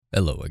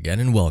Hello again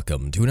and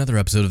welcome to another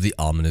episode of the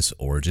Ominous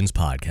Origins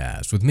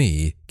podcast with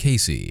me,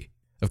 Casey.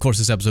 Of course,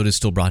 this episode is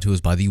still brought to us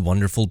by the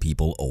wonderful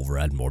people over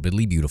at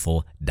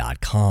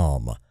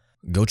morbidlybeautiful.com.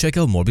 Go check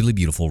out Morbidly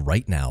Beautiful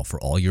right now for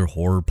all your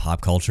horror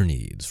pop culture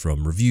needs,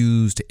 from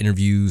reviews to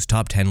interviews,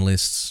 top 10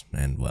 lists,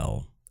 and,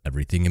 well,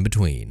 everything in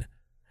between.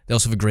 They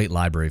also have a great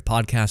library of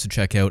podcasts to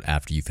check out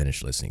after you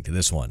finish listening to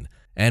this one.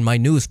 And my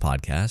newest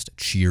podcast,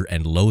 Cheer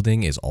and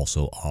Loathing, is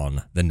also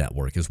on the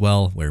network as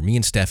well, where me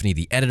and Stephanie,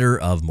 the editor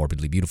of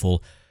Morbidly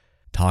Beautiful,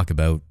 talk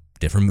about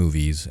different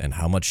movies and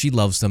how much she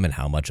loves them and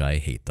how much I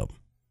hate them.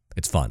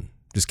 It's fun.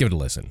 Just give it a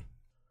listen.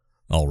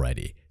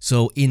 Alrighty,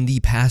 so in the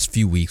past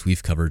few weeks,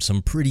 we've covered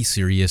some pretty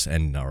serious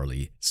and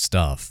gnarly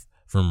stuff.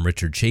 From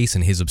Richard Chase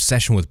and his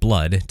obsession with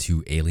blood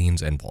to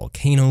aliens and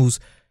volcanoes,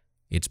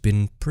 it's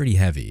been pretty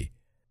heavy.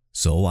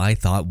 So I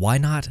thought, why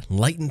not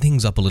lighten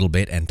things up a little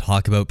bit and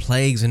talk about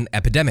plagues and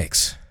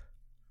epidemics?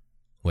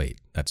 Wait,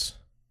 that's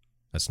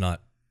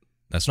not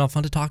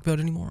fun to talk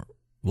about anymore?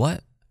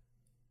 What?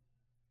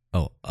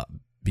 Oh,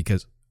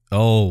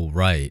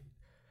 right.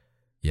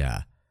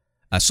 Yeah.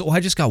 So I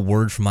just got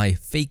word from my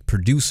fake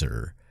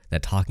producer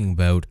that talking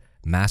about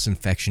mass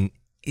infection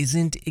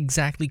isn't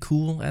exactly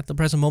cool at the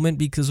present moment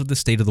because of the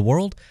state of the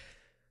world.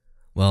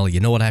 Well, you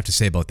know what I have to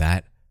say about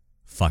that?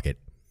 Fuck it.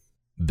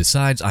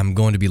 Besides, I'm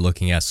going to be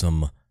looking at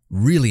some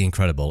really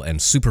incredible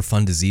and super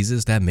fun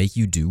diseases that make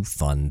you do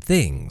fun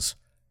things.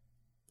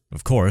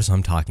 Of course,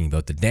 I'm talking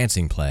about the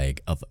dancing plague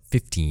of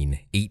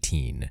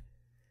 1518.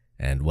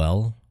 And,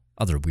 well,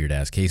 other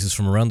weird-ass cases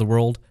from around the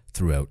world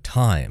throughout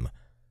time.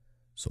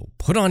 So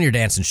put on your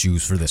dancing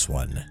shoes for this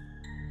one.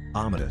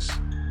 Ominous.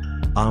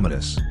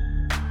 Ominous.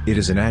 It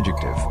is an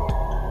adjective.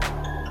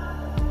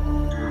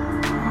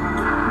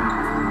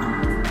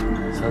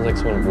 Sounds like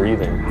someone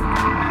breathing.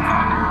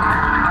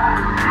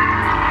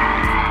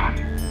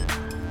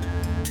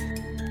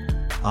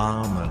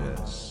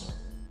 Ominous.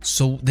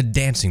 So, the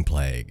dancing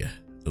plague.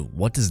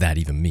 What does that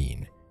even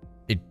mean?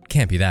 It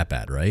can't be that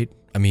bad, right?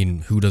 I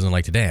mean, who doesn't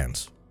like to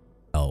dance?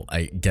 Oh,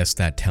 I guess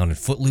that town in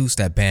Footloose,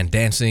 that band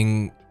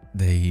Dancing,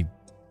 they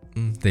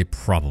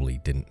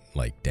probably didn't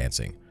like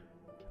dancing.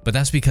 But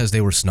that's because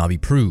they were snobby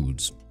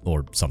prudes,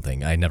 or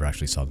something. I never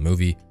actually saw the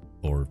movie,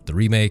 or the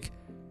remake,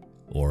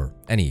 or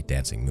any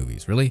dancing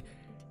movies, really.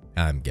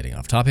 I'm getting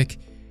off topic.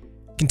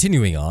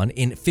 Continuing on,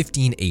 in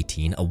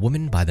 1518, a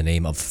woman by the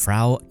name of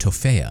Frau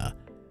Tophea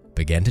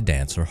began to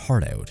dance her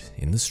heart out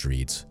in the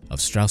streets of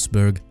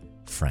Strasbourg,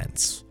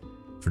 France.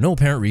 For no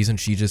apparent reason,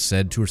 she just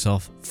said to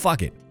herself,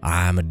 fuck it,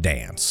 I'ma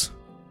dance.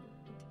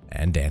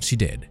 And dance she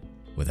did,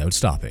 without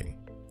stopping,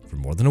 for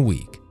more than a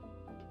week.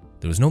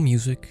 There was no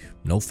music,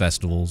 no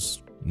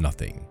festivals,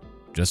 nothing.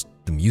 Just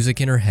the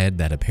music in her head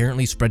that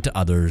apparently spread to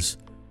others,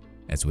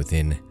 as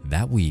within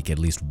that week at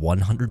least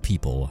 100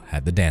 people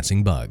had the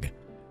dancing bug.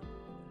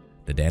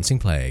 The dancing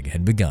plague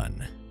had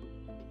begun.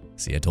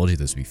 See, I told you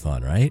this would be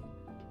fun, right?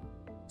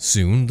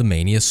 Soon, the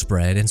mania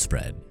spread,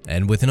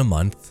 and within a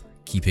month,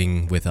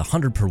 keeping with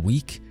 100 per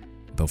week,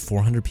 about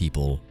 400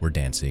 people were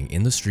dancing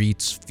in the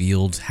streets,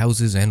 fields,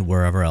 houses, and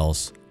wherever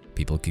else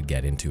people could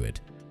get into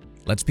it.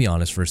 Let's be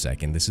honest for a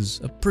second, this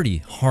is a pretty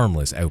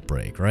harmless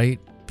outbreak, right?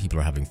 People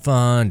are having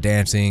fun,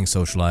 dancing,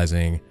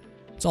 socializing.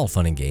 It's all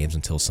fun and games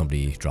until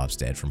somebody drops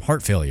dead from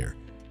heart failure.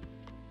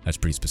 That's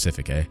pretty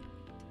specific, eh?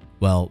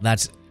 Well,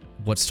 that's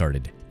what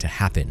started to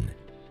happen.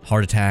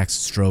 Heart attacks,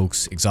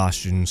 strokes,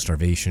 exhaustion,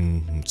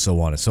 starvation, and so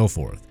on and so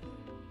forth.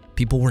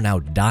 People were now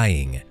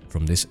dying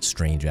from this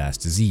strange-ass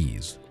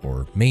disease,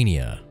 or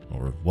mania,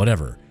 or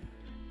whatever.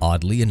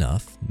 Oddly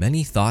enough,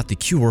 many thought the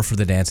cure for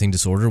the dancing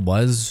disorder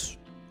was,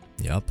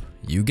 yup,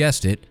 you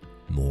guessed it,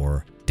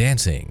 more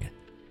dancing.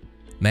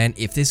 Man,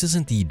 if this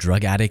isn't the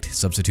drug addict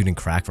substituting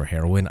crack for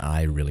heroin,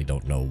 I really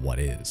don't know what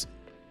is.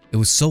 It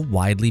was so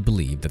widely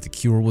believed that the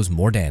cure was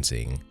more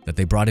dancing that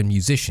they brought in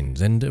musicians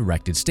and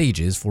erected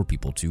stages for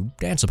people to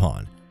dance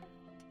upon.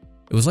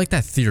 It was like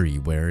that theory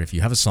where if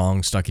you have a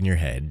song stuck in your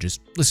head, just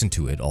listen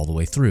to it all the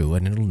way through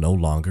and it'll no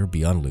longer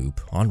be on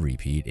loop, on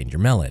repeat in your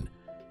melon.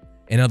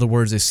 In other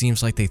words, it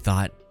seems like they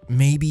thought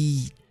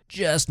maybe,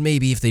 just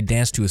maybe, if they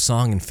danced to a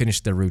song and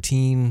finished their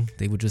routine,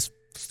 they would just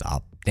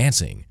stop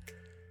dancing.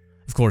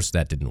 Of course,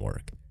 that didn't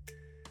work.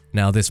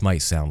 Now, this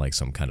might sound like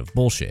some kind of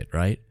bullshit,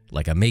 right?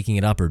 Like I'm making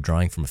it up or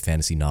drawing from a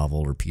fantasy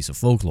novel or piece of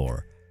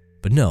folklore.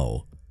 But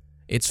no,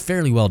 it's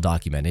fairly well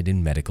documented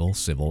in medical,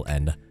 civil,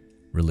 and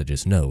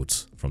religious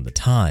notes from the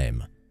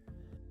time.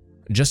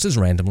 Just as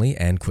randomly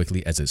and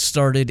quickly as it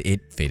started,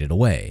 it faded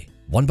away.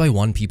 One by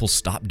one, people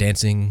stopped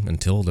dancing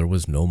until there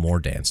was no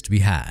more dance to be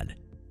had.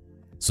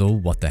 So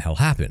what the hell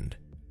happened?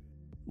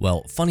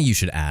 Well, funny you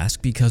should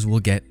ask, because we'll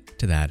get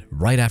to that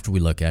right after we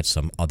look at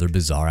some other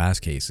bizarre-ass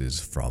cases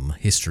from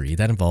history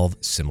that involve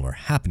similar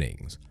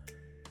happenings.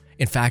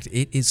 In fact,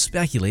 it is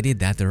speculated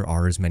that there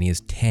are as many as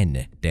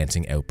 10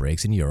 dancing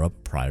outbreaks in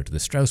Europe prior to the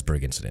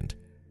Strasbourg incident.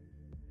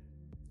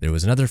 There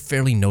was another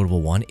fairly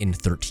notable one in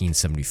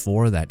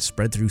 1374 that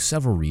spread through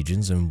several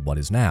regions in what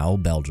is now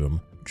Belgium,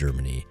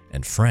 Germany,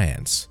 and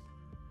France.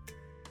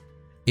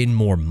 In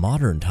more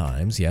modern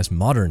times, yes,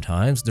 modern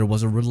times, there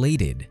was a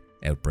related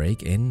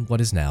outbreak in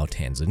what is now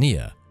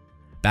Tanzania.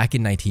 Back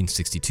in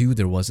 1962,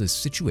 there was a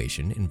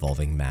situation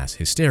involving mass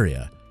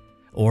hysteria,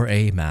 or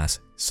a mass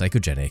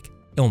psychogenic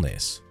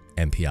illness,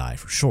 MPI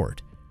for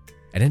short,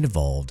 and it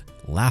involved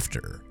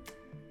laughter.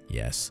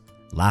 Yes,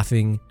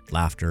 laughing,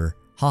 laughter,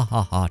 ha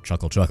ha ha,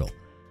 chuckle chuckle.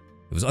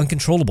 It was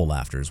uncontrollable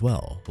laughter as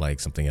well, like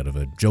something out of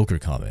a Joker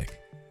comic.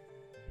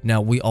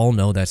 Now, we all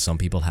know that some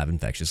people have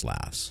infectious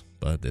laughs,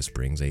 but this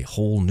brings a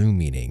whole new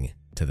meaning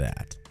to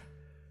that.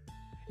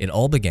 It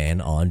all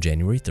began on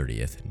January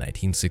 30th,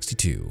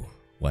 1962,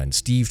 when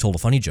Steve told a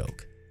funny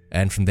joke,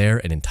 and from there,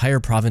 an entire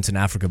province in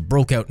Africa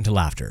broke out into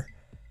laughter.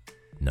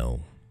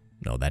 No,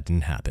 that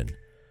didn't happen.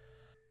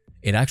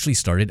 It actually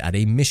started at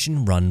a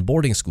mission-run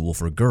boarding school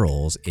for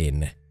girls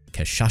in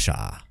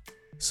Kinshasa.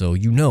 So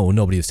you know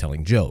nobody is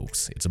telling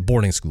jokes. It's a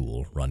boarding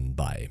school run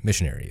by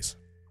missionaries.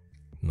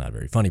 Not a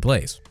very funny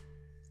place.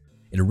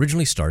 It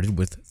originally started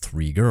with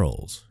 3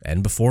 girls,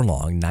 and before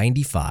long,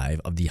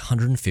 95 of the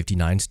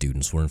 159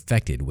 students were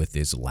infected with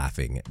this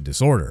laughing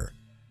disorder.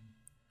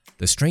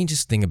 The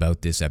strangest thing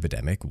about this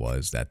epidemic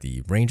was that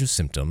the range of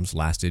symptoms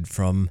lasted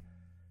from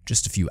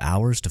just a few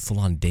hours to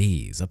full-on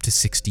days, up to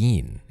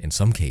 16 in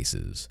some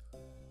cases.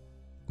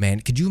 Man,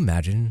 could you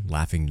imagine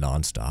laughing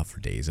nonstop for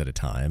days at a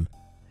time?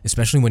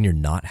 Especially when you're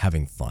not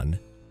having fun.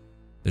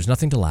 There's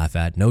nothing to laugh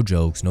at, no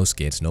jokes, no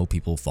skits, no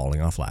people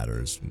falling off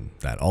ladders.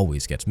 That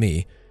always gets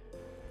me.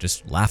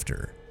 Just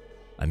laughter.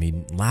 I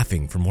mean,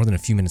 laughing for more than a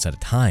few minutes at a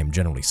time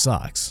generally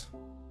sucks.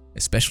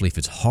 Especially if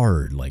it's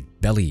hard, like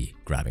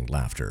belly-grabbing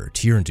laughter,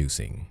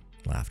 tear-inducing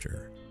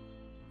laughter.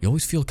 You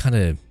always feel kind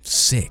of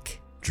sick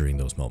during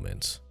those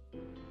moments.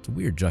 It's a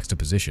weird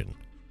juxtaposition.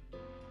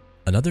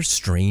 Another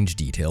strange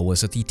detail was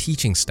that the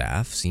teaching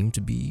staff seemed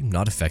to be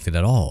not affected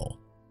at all.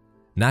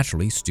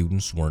 Naturally,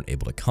 students weren't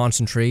able to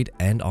concentrate,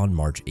 and on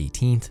March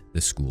 18th,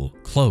 the school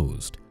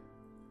closed.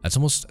 That's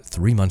almost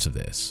 3 months of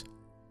this.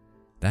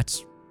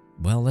 That's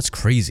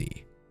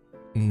crazy.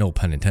 No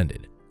pun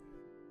intended.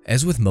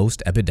 As with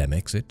most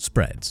epidemics, it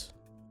spreads.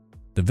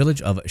 The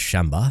village of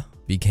Shamba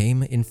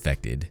became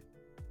infected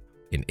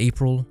in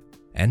April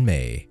and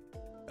May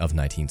of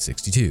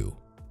 1962.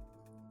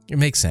 It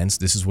makes sense,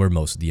 this is where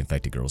most of the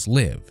infected girls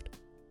lived.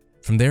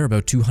 From there,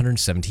 about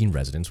 217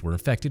 residents were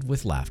infected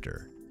with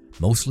laughter,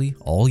 mostly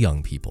all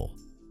young people.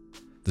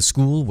 The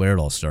school where it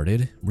all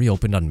started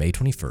reopened on May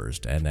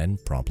 21st and then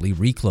promptly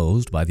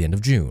reclosed by the end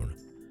of June.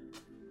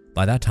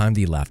 By that time,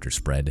 the laughter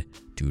spread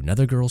to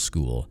another girls'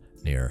 school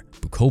near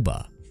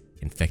Bukoba,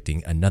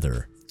 infecting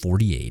another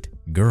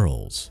 48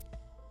 girls.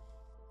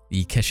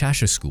 The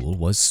Kinshasa school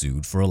was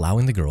sued for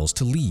allowing the girls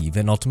to leave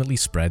and ultimately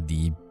spread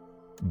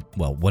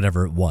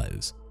whatever it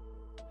was.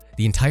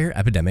 The entire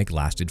epidemic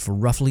lasted for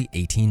roughly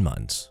 18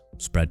 months,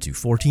 spread to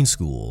 14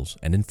 schools,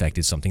 and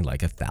infected something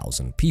like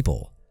 1,000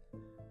 people.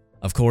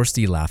 Of course,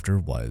 the laughter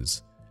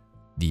was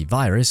the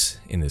virus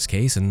in this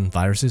case, and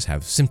viruses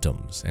have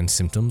symptoms, and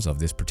symptoms of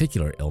this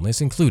particular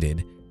illness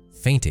included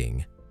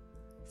fainting,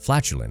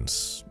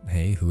 flatulence,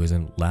 hey, who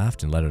hasn't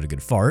laughed and let out a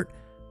good fart,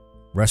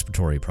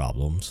 respiratory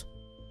problems,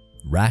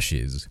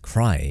 rashes,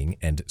 crying,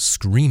 and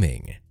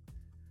screaming.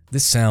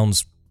 This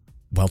sounds,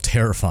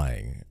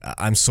 terrifying.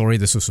 I'm sorry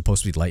this was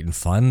supposed to be light and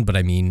fun, but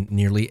I mean,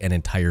 nearly an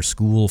entire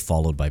school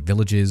followed by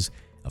villages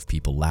of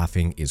people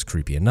laughing is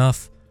creepy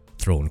enough.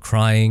 Throw in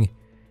crying,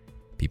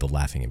 people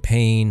laughing in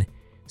pain,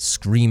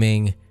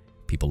 screaming,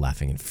 people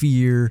laughing in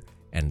fear,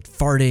 and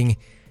farting,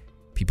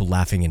 people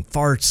laughing in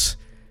farts.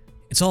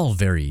 It's all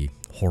very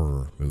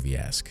horror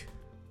movie-esque.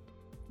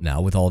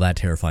 Now, with all that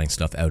terrifying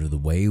stuff out of the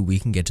way, we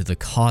can get to the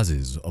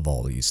causes of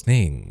all these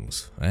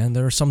things, and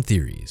there are some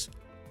theories.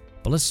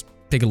 But let's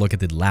take a look at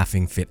the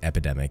laughing fit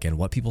epidemic and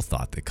what people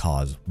thought the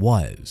cause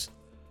was.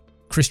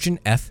 Christian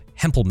F.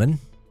 Hempelman,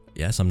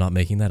 yes, I'm not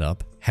making that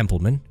up,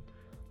 Hempelman,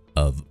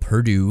 of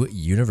Purdue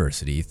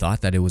University thought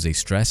that it was a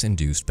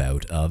stress-induced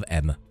bout of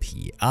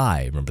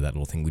MPI. Remember that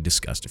little thing we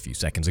discussed a few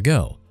seconds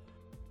ago.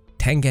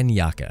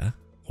 Tanganyika,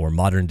 or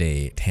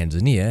modern-day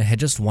Tanzania, had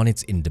just won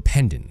its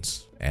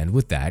independence, and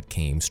with that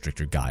came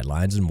stricter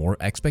guidelines and more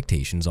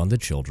expectations on the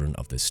children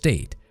of the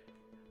state.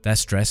 That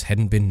stress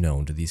hadn't been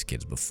known to these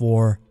kids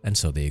before, and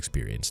so they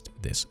experienced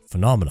this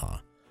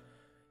phenomena.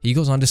 He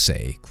goes on to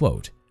say,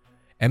 quote,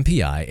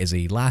 MPI is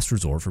a last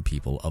resort for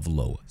people of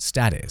low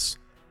status.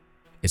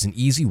 It's an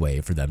easy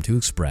way for them to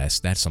express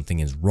that something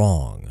is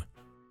wrong.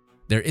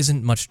 There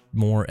isn't much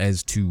more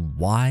as to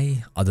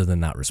why other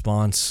than that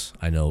response.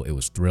 I know it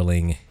was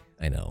thrilling.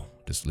 I know,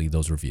 just leave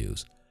those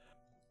reviews.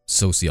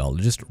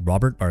 Sociologist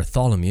Robert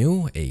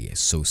Bartholomew, a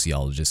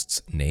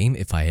sociologist's name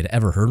if I had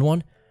ever heard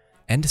one,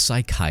 and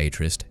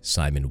psychiatrist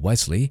Simon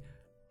Wesley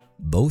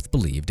both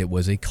believed it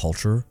was a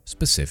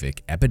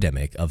culture-specific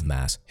epidemic of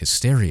mass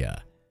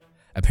hysteria.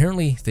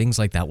 Apparently, things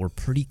like that were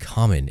pretty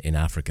common in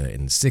Africa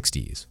in the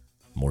 60s.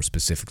 More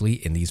specifically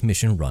in these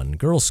mission-run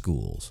girls'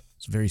 schools.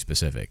 It's very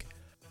specific.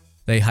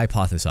 They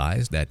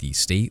hypothesized that the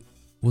state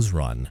was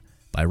run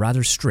by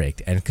rather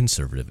strict and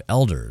conservative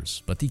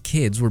elders, but the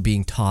kids were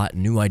being taught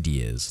new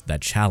ideas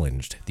that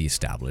challenged the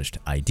established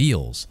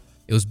ideals.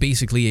 It was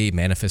basically a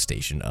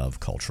manifestation of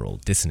cultural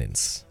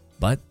dissonance.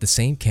 But the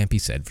same can't be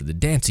said for the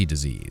Dancy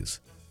disease.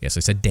 Yes,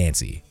 I said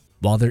Dancy.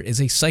 While there is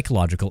a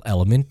psychological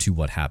element to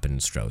what happened in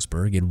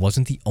Strasbourg, it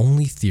wasn't the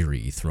only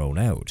theory thrown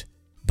out.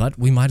 But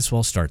we might as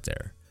well start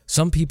there.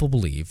 Some people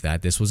believe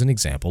that this was an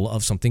example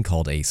of something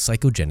called a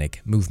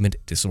psychogenic movement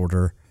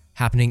disorder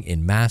happening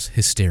in mass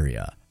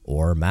hysteria,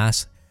 or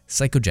mass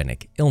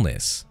psychogenic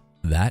illness.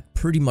 That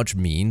pretty much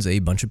means a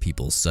bunch of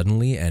people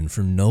suddenly and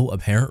for no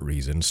apparent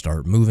reason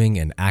start moving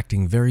and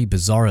acting very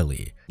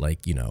bizarrely,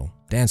 like,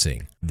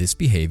 dancing. This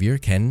behavior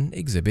can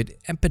exhibit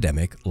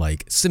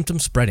epidemic-like symptom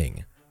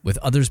spreading, with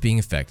others being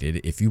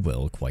affected, if you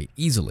will, quite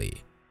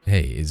easily.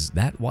 Hey, is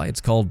that why it's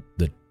called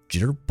the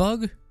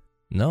jitterbug?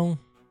 No?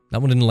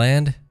 That one didn't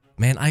land?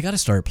 Man, I gotta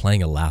start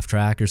playing a laugh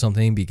track or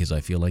something because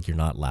I feel like you're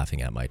not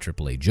laughing at my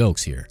AAA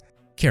jokes here.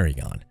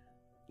 Carrying on.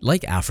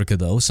 Like Africa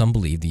though, some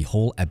believe the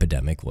whole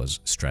epidemic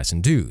was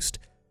stress-induced.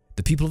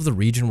 The people of the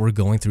region were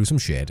going through some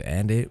shit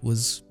and it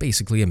was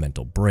basically a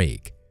mental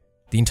break.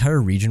 The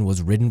entire region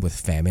was ridden with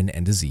famine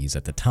and disease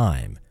at the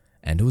time,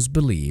 and it was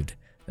believed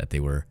that they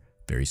were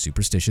very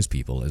superstitious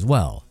people as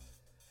well.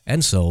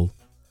 And so,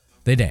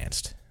 they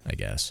danced, I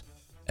guess.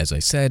 As I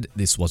said,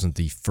 this wasn't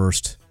the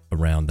first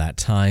around that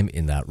time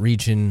in that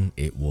region,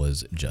 it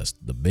was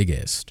just the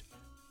biggest.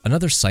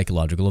 Another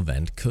psychological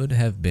event could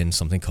have been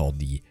something called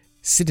the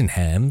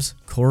Sydenham's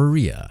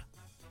chorea.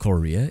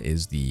 Chorea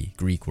is the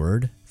Greek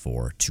word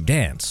for to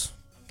dance,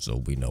 so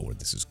we know where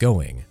this is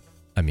going.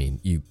 I mean,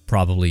 you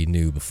probably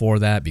knew before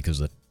that because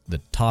the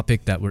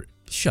topic that we're...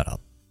 Shut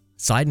up.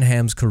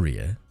 Sydenham's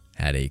chorea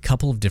had a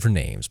couple of different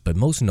names, but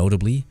most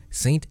notably,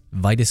 St.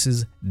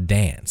 Vitus's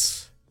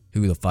dance.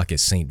 Who the fuck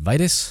is St.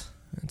 Vitus?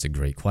 That's a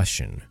great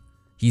question.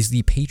 He's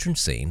the patron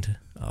saint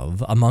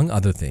of, among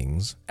other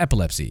things,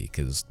 epilepsy,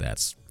 because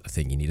that's a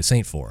thing you need a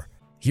saint for.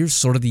 Here's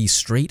sort of the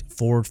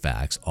straightforward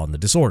facts on the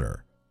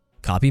disorder.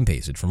 Copy and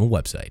pasted from a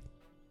website.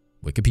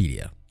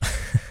 Wikipedia.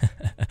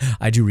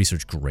 I do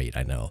research great,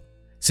 I know.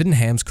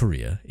 Sydenham's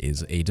chorea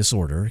is a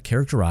disorder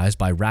characterized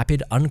by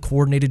rapid,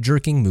 uncoordinated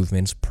jerking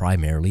movements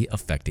primarily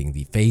affecting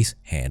the face,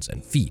 hands,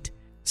 and feet.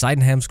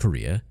 Sydenham's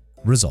chorea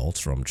results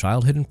from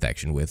childhood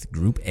infection with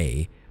group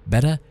A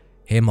beta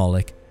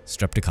hemolytic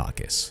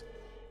streptococcus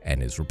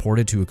and is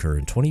reported to occur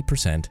in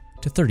 20%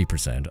 to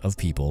 30% of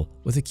people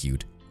with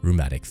acute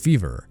rheumatic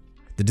fever.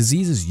 The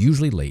disease is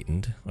usually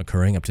latent,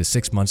 occurring up to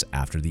 6 months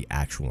after the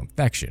actual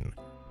infection,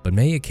 but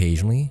may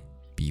occasionally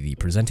be the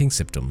presenting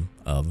symptom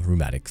of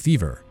rheumatic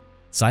fever.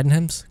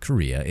 Sydenham's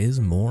chorea is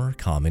more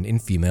common in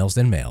females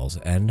than males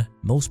and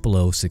most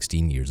below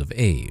 16 years of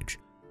age.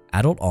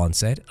 Adult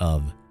onset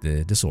of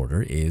the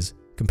disorder is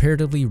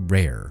comparatively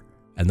rare,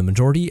 and the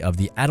majority of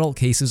the adult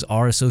cases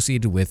are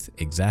associated with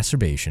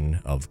exacerbation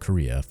of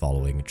chorea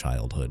following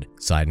childhood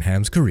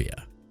Sydenham's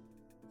chorea.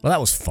 Well, that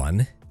was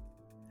fun.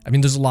 I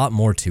mean, there's a lot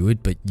more to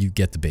it, but you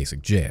get the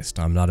basic gist.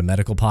 I'm not a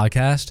medical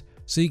podcast,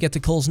 so you get the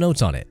Cole's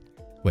Notes on it.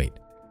 Wait,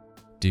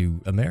 do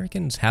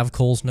Americans have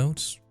Cole's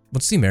Notes?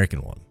 What's the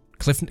American one?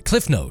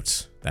 Cliff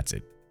Notes. That's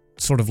it.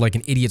 Sort of like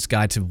an idiot's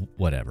guide to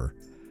whatever.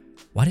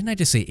 Why didn't I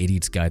just say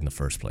idiot's guide in the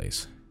first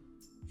place?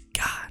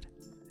 God.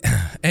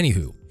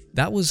 Anywho,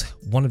 that was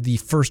one of the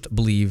first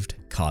believed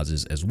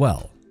causes as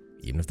well,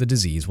 even if the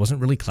disease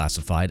wasn't really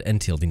classified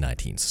until the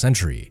 19th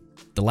century.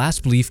 The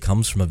last belief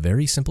comes from a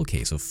very simple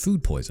case of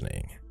food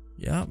poisoning.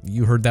 Yeah,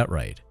 you heard that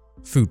right.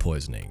 Food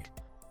poisoning.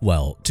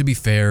 Well, to be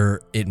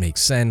fair, it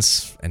makes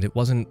sense, and it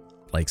wasn't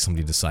like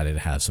somebody decided to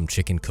have some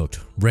chicken cooked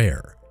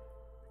rare.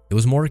 It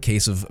was more a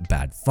case of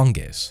bad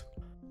fungus,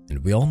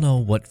 and we all know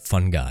what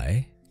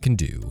fungi can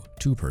do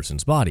to a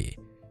person's body.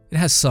 It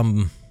has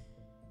some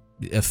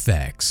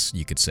effects,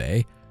 you could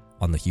say,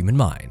 on the human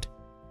mind.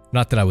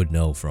 Not that I would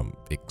know from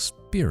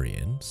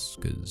experience,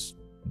 because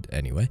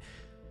anyway.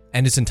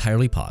 And it's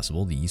entirely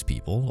possible these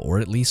people, or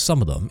at least some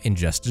of them,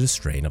 ingested a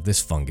strain of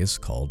this fungus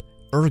called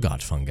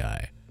ergot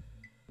fungi.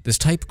 This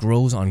type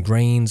grows on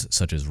grains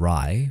such as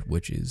rye,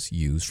 which is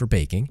used for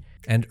baking,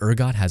 and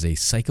ergot has a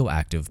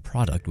psychoactive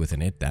product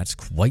within it that's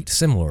quite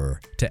similar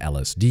to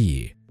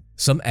LSD.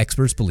 Some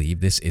experts believe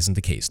this isn't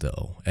the case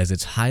though, as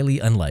it's highly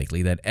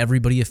unlikely that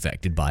everybody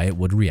affected by it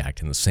would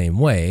react in the same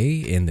way,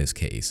 in this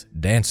case,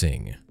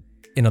 dancing.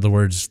 In other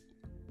words,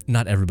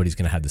 not everybody's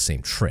going to have the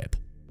same trip.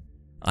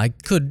 I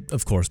could,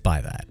 of course,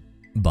 buy that,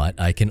 but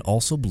I can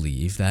also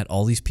believe that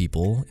all these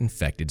people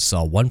infected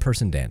saw one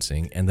person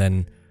dancing and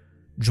then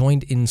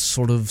joined in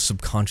sort of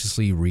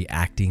subconsciously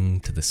reacting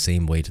to the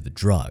same way to the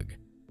drug.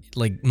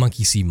 Like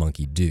monkey see,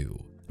 monkey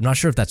do. I'm not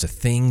sure if that's a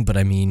thing, but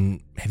I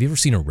mean, have you ever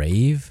seen a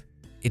rave?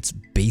 It's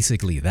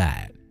basically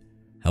that.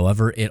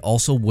 However, it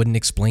also wouldn't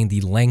explain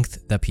the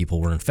length that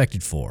people were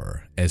infected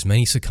for, as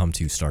many succumbed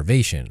to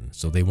starvation,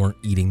 so they weren't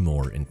eating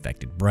more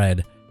infected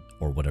bread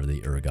or whatever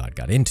the ergot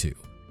got into.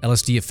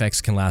 LSD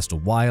effects can last a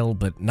while,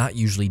 but not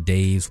usually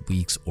days,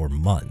 weeks, or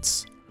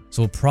months.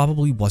 So it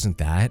probably wasn't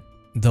that,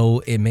 though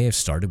it may have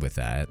started with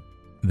that.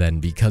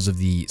 Then because of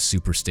the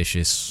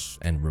superstitious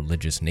and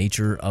religious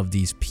nature of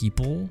these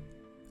people,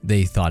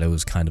 they thought it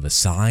was kind of a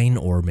sign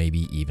or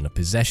maybe even a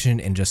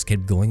possession and just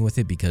kept going with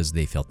it because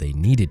they felt they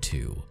needed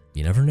to.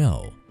 You never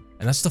know.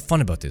 And that's the fun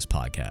about this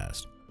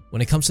podcast.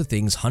 When it comes to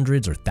things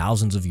hundreds or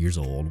thousands of years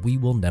old, we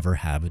will never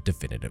have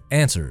definitive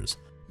answers,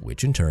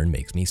 which in turn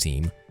makes me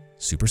seem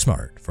super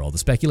smart for all the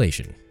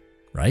speculation.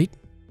 Right?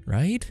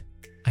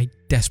 I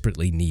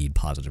desperately need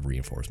positive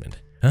reinforcement.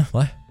 Huh?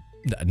 What?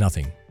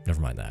 Nothing. Never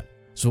mind that.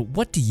 So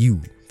what do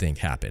you think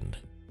happened?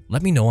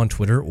 Let me know on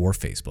Twitter or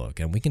Facebook,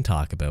 and we can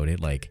talk about it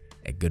like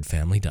a good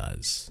family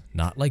does.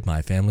 Not like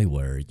my family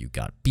where you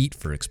got beat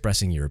for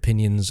expressing your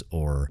opinions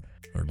or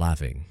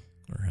laughing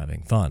or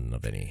having fun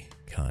of any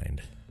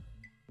kind.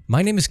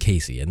 My name is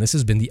Casey, and this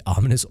has been the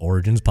Ominous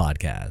Origins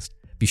Podcast.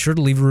 Be sure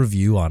to leave a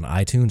review on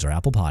iTunes or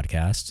Apple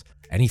Podcasts.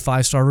 Any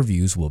 5-star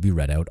reviews will be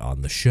read out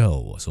on the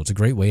show, so it's a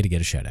great way to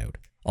get a shout out.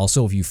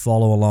 Also, if you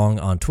follow along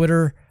on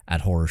Twitter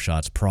at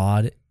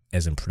HorrorShotsProd,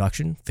 as in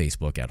production,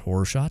 Facebook at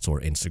HorrorShots, or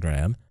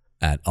Instagram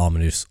at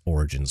Ominous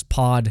Origins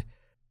Pod,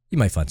 you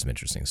might find some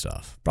interesting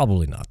stuff.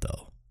 Probably not,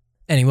 though.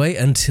 Anyway,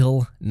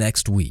 until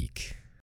next week.